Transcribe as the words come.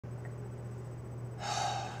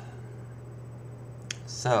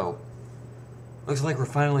So, looks like we're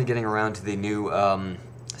finally getting around to the new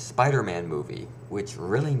Spider-Man movie, which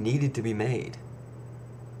really needed to be made.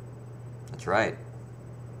 That's right.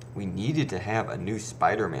 We needed to have a new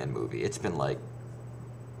Spider-Man movie. It's been like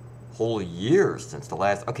whole years since the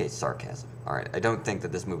last... Okay, sarcasm. Alright, I don't think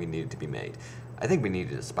that this movie needed to be made. I think we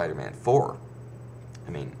needed a Spider-Man 4.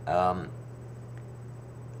 I mean,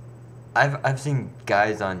 I've seen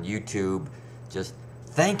guys on YouTube just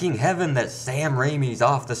thanking heaven that Sam Raimi's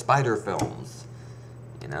off the Spider films.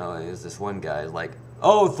 You know, there's this one guy like,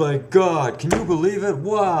 oh, thank God, can you believe it?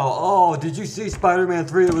 Wow, oh, did you see Spider-Man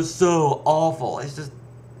 3? It was so awful. It's just...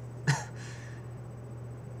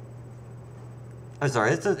 I'm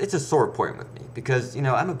sorry, it's a sore point with me, because, you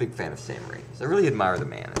know, I'm a big fan of Sam Raimi. I really admire the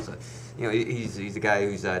man. It's a, you know, he's a guy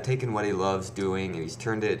who's taken what he loves doing, and he's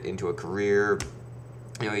turned it into a career.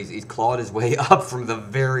 You know, he's clawed his way up from the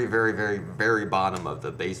very, very, very, very bottom of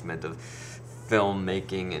the basement of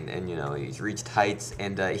filmmaking, and you know, he's reached heights,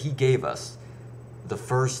 and he gave us the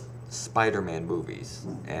first Spider-Man movies,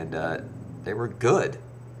 and they were good.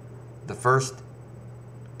 The first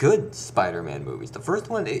good Spider-Man movies. The first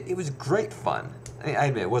one, it was great fun. I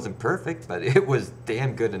admit, it wasn't perfect, but it was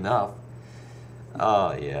damn good enough.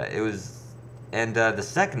 Oh, yeah, it was... And the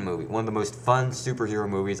second movie, one of the most fun superhero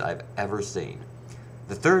movies I've ever seen.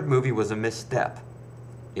 The third movie was a misstep.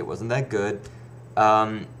 It wasn't that good.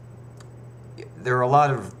 There are a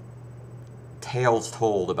lot of tales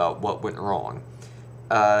told about what went wrong.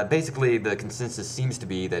 Basically, the consensus seems to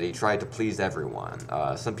be that he tried to please everyone.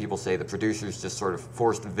 Some people say the producers just sort of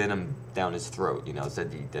forced Venom down his throat, you know,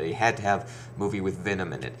 said that he had to have a movie with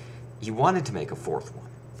Venom in it. He wanted to make a fourth one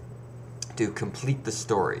to complete the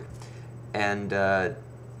story, and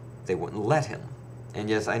they wouldn't let him. And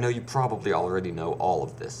yes, I know you probably already know all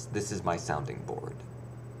of this. This is my sounding board.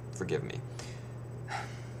 Forgive me.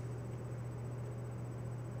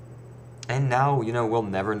 And now, you know, we'll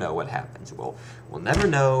never know what happens. We'll never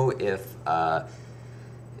know if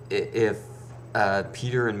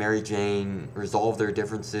Peter and Mary Jane resolve their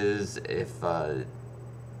differences, if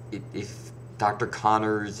Dr.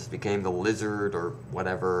 Connors became the Lizard or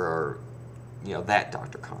whatever, or, you know, that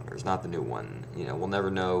Dr. Connors, not the new one. You know, we'll never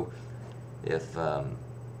know if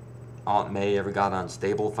Aunt May ever got on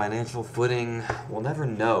stable financial footing. We'll never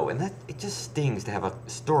know, and that it just stings to have a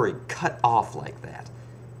story cut off like that.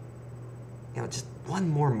 You know, just one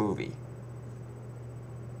more movie.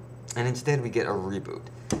 And instead we get a reboot.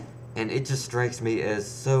 And it just strikes me as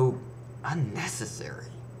so unnecessary.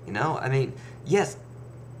 You know? I mean, yes,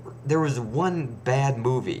 there was one bad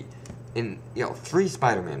movie in, you know, 3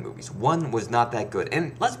 Spider-Man movies. One was not that good.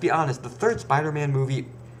 And let's be honest, the third Spider-Man movie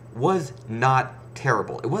was not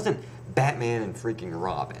terrible. It wasn't Batman and freaking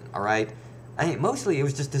Robin, alright? I mean, mostly it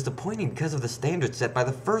was just disappointing because of the standards set by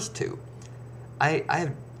the first 2.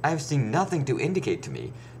 I've seen nothing to indicate to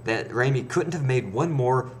me that Raimi couldn't have made one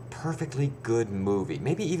more perfectly good movie.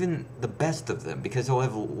 Maybe even the best of them, because he'll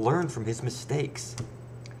have learned from his mistakes.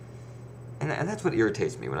 And that's what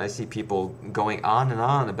irritates me when I see people going on and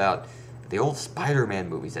on about the old Spider-Man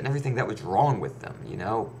movies and everything that was wrong with them, you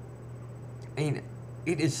know? I mean,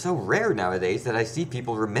 it is so rare nowadays that I see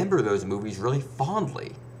people remember those movies really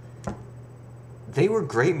fondly. They were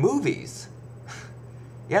great movies.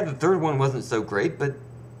 Yeah, the third one wasn't so great, but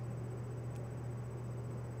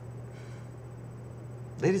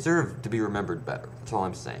they deserve to be remembered better. That's all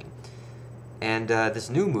I'm saying. And this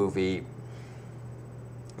new movie,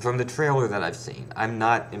 from the trailer that I've seen, I'm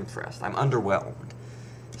not impressed. I'm underwhelmed.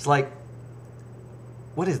 It's like,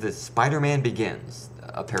 what is this? Spider-Man Begins,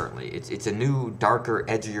 apparently. It's a new, darker,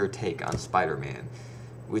 edgier take on Spider-Man,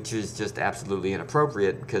 which is just absolutely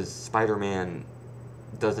inappropriate because Spider-Man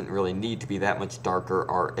doesn't really need to be that much darker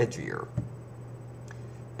or edgier.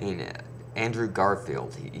 I mean, Andrew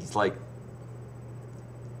Garfield, he's like...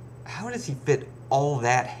 How does he fit all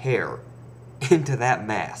that hair into that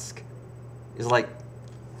mask? It's like...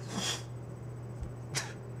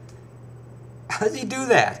 How does he do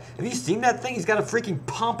that? Have you seen that thing? He's got a freaking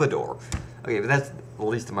pompadour. Okay, but that's the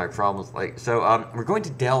least of my problems. Like, so, we're going to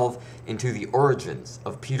delve into the origins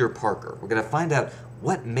of Peter Parker. We're going to find out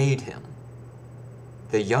what made him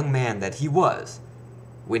the young man that he was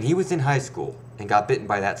when he was in high school and got bitten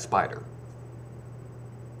by that spider.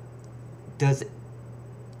 Does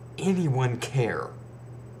anyone care?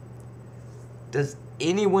 Does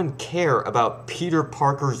anyone care about Peter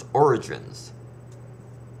Parker's origins?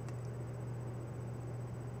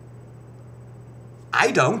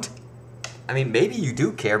 I don't. I mean, maybe you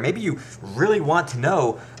do care. Maybe you really want to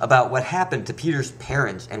know about what happened to Peter's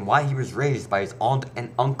parents and why he was raised by his aunt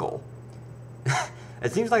and uncle.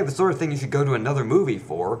 It seems like the sort of thing you should go to another movie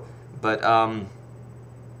for, but,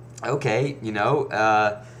 okay,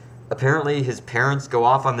 apparently his parents go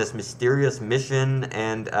off on this mysterious mission,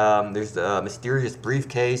 and there's a mysterious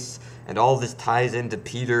briefcase, and all this ties into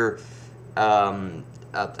Peter.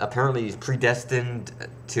 Apparently he's predestined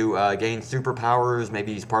to gain superpowers.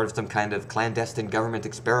 Maybe he's part of some kind of clandestine government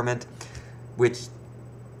experiment, which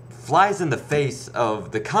flies in the face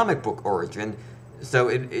of the comic book origin. So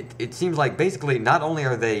it seems like basically not only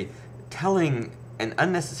are they telling an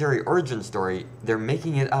unnecessary origin story, they're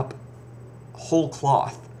making it up whole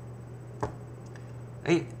cloth. I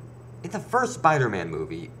mean, in the first Spider-Man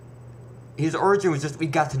movie, his origin was just we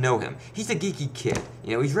got to know him. He's a geeky kid.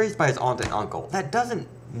 He's raised by his aunt and uncle. That doesn't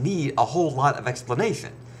need a whole lot of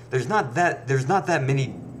explanation. There's not that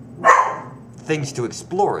many things to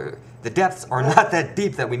explore. The depths are not that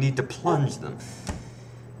deep that we need to plunge them.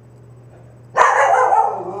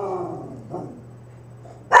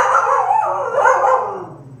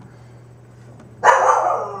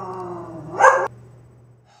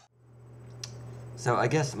 So I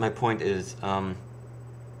guess my point is, I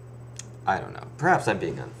don't know. Perhaps I'm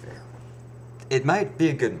being unfair. It might be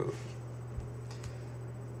a good movie.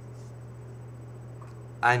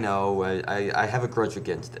 I know, I have a grudge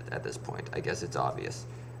against it at this point. I guess it's obvious.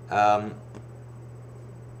 I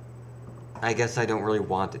guess I don't really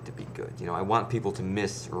want it to be good. I want people to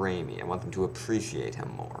miss Raimi. I want them to appreciate him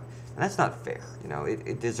more. And that's not fair.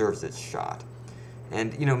 It deserves its shot.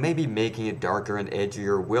 And, maybe making it darker and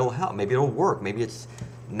edgier will help. Maybe it'll work. Maybe it's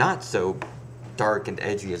not so dark and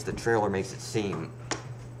edgy as the trailer makes it seem.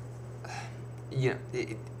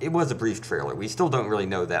 It was a brief trailer. We still don't really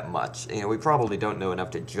know that much. We probably don't know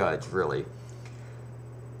enough to judge, really.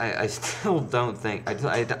 I still don't think...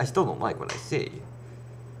 I still don't like what I see.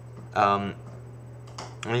 I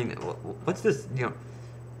mean, what's this, do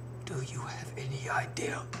you have any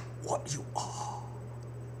idea what you are?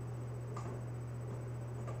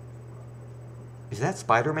 Is that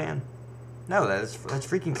Spider-Man? No, that's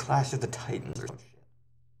freaking Clash of the Titans or some shit.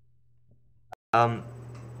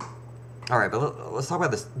 Alright, but let's talk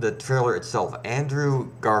about the trailer itself. Andrew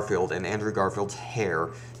Garfield and Andrew Garfield's hair.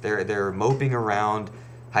 They're moping around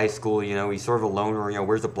high school, he's sort of a loner,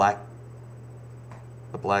 wears a black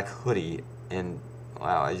hoodie, and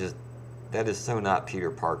wow, that is so not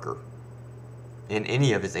Peter Parker. In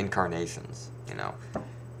any of his incarnations,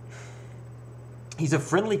 He's a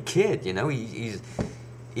friendly kid,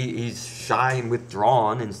 he's shy and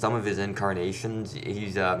withdrawn in some of his incarnations.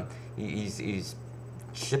 He's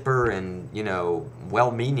chipper and,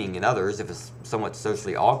 well-meaning in others if it's somewhat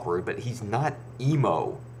socially awkward, but he's not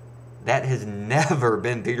emo. That has never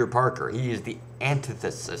been Peter Parker. He is the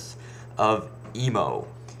antithesis of emo.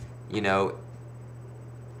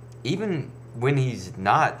 Even when he's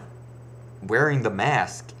not wearing the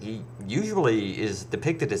mask, he usually is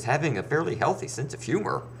depicted as having a fairly healthy sense of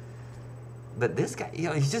humor. But this guy,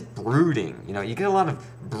 he's just brooding. You get a lot of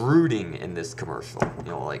brooding in this commercial.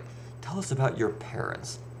 Like, tell us about your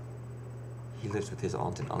parents. He lives with his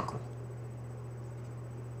aunt and uncle.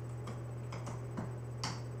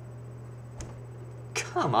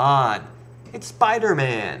 Come on. It's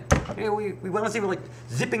Spider-Man. We want to see him, like,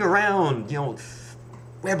 zipping around,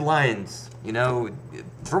 web lines,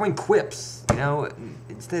 throwing quips,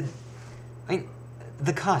 instead,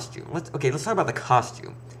 the costume. Let's talk about the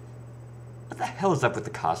costume. What the hell is up with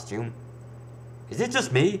the costume? Is it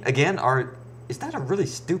just me, again, or is that a really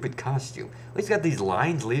stupid costume? He's got these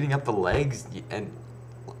lines leading up the legs,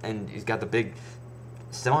 and he's got the big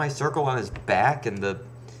semicircle on his back, and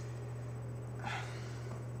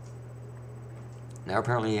now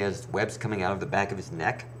apparently he has webs coming out of the back of his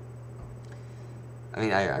neck. I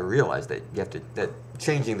mean, I realize that that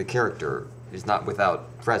changing the character is not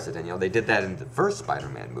without precedent. They did that in the first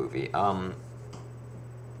Spider-Man movie. I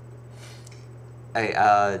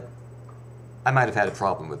might have had a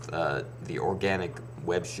problem with the organic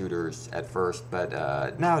web shooters at first, but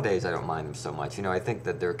nowadays I don't mind them so much. I think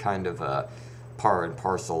that they're kind of par and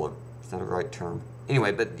parcel of, is that a right term?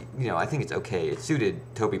 Anyway, but, I think it's okay. It suited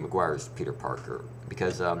Tobey Maguire's Peter Parker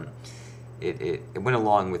because it went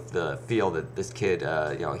along with the feel that this kid,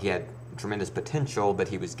 he had tremendous potential, but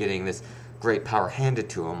he was getting this great power handed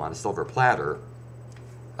to him on a silver platter.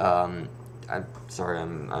 I'm sorry,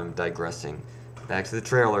 I'm digressing. Back to the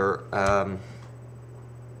trailer.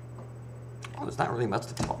 There's not really much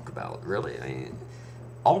to talk about, really. I mean,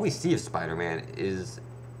 all we see of Spider-Man is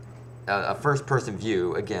a first-person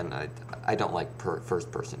view. Again, I don't like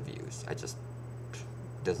first-person views. I just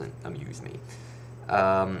doesn't amuse me.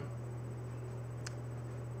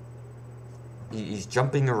 He's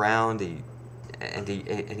jumping around. He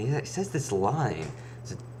says this line. He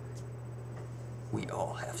says, "We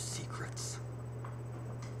all have secrets."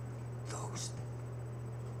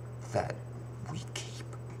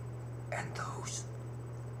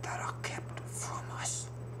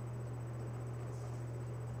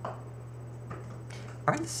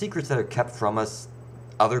 aren't the secrets that are kept from us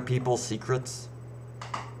other people's secrets?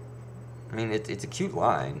 I mean, it's a cute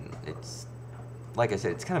line. It's, like I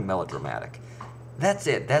said, it's kind of melodramatic. That's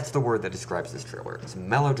it. That's the word that describes this trailer. It's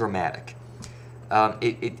melodramatic.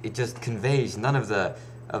 It just conveys none of the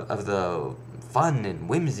fun and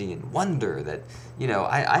whimsy and wonder that,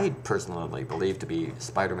 I personally believe to be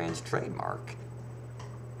Spider-Man's trademark.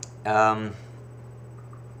 So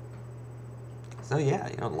yeah,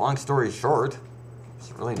 long story short,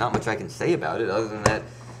 there's really not much I can say about it other than that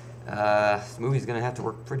this movie's gonna have to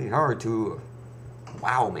work pretty hard to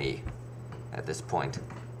wow me at this point.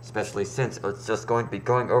 Especially since it's just going to be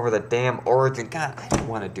going over the damn origin. God, I don't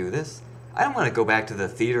want to do this. I don't want to go back to the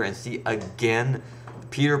theater and see again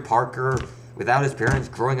Peter Parker without his parents,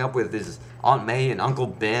 growing up with his Aunt May and Uncle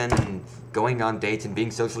Ben, and going on dates and being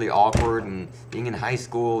socially awkward and being in high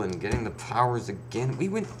school and getting the powers again. We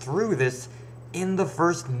went through this in the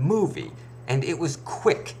first movie, and it was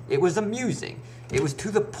quick. It was amusing. It was to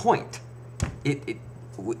the point.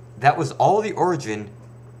 That was all the origin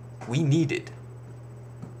we needed.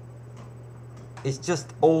 It's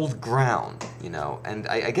just old ground, and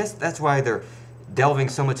I guess that's why they're delving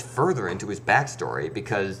so much further into his backstory,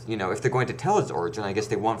 because, if they're going to tell his origin, I guess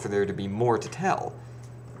they want for there to be more to tell.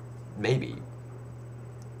 Maybe.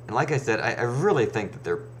 And like I said, I really think that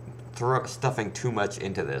they're stuffing too much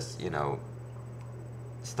into this,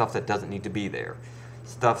 stuff that doesn't need to be there.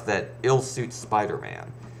 Stuff that ill-suits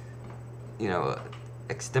Spider-Man.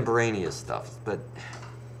 Extemporaneous stuff. But,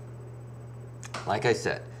 like I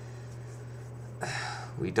said,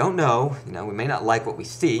 we don't know, we may not like what we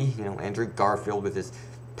see, Andrew Garfield with his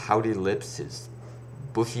pouty lips, his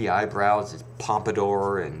bushy eyebrows, his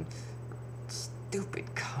pompadour, and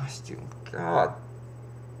stupid costume. God.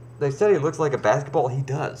 They said he looks like a basketball, he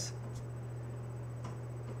does.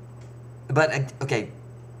 But, okay,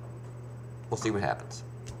 we'll see what happens.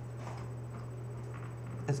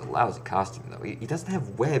 It's a lousy costume, though. He doesn't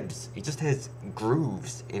have webs, he just has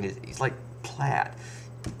grooves in his, he's like plaid.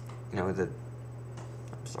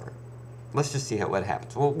 Sorry. Let's just see what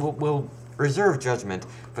happens. We'll reserve judgment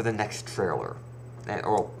for the next trailer.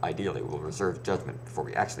 Or, ideally, we'll reserve judgment before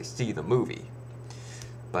we actually see the movie.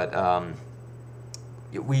 But,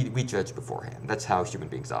 we judge beforehand. That's how human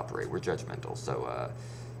beings operate. We're judgmental. So,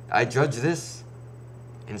 I judge this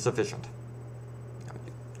insufficient.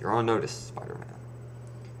 You're on notice, Spider-Man.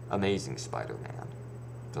 Amazing Spider-Man.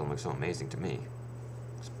 Doesn't look so amazing to me.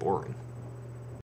 It's boring.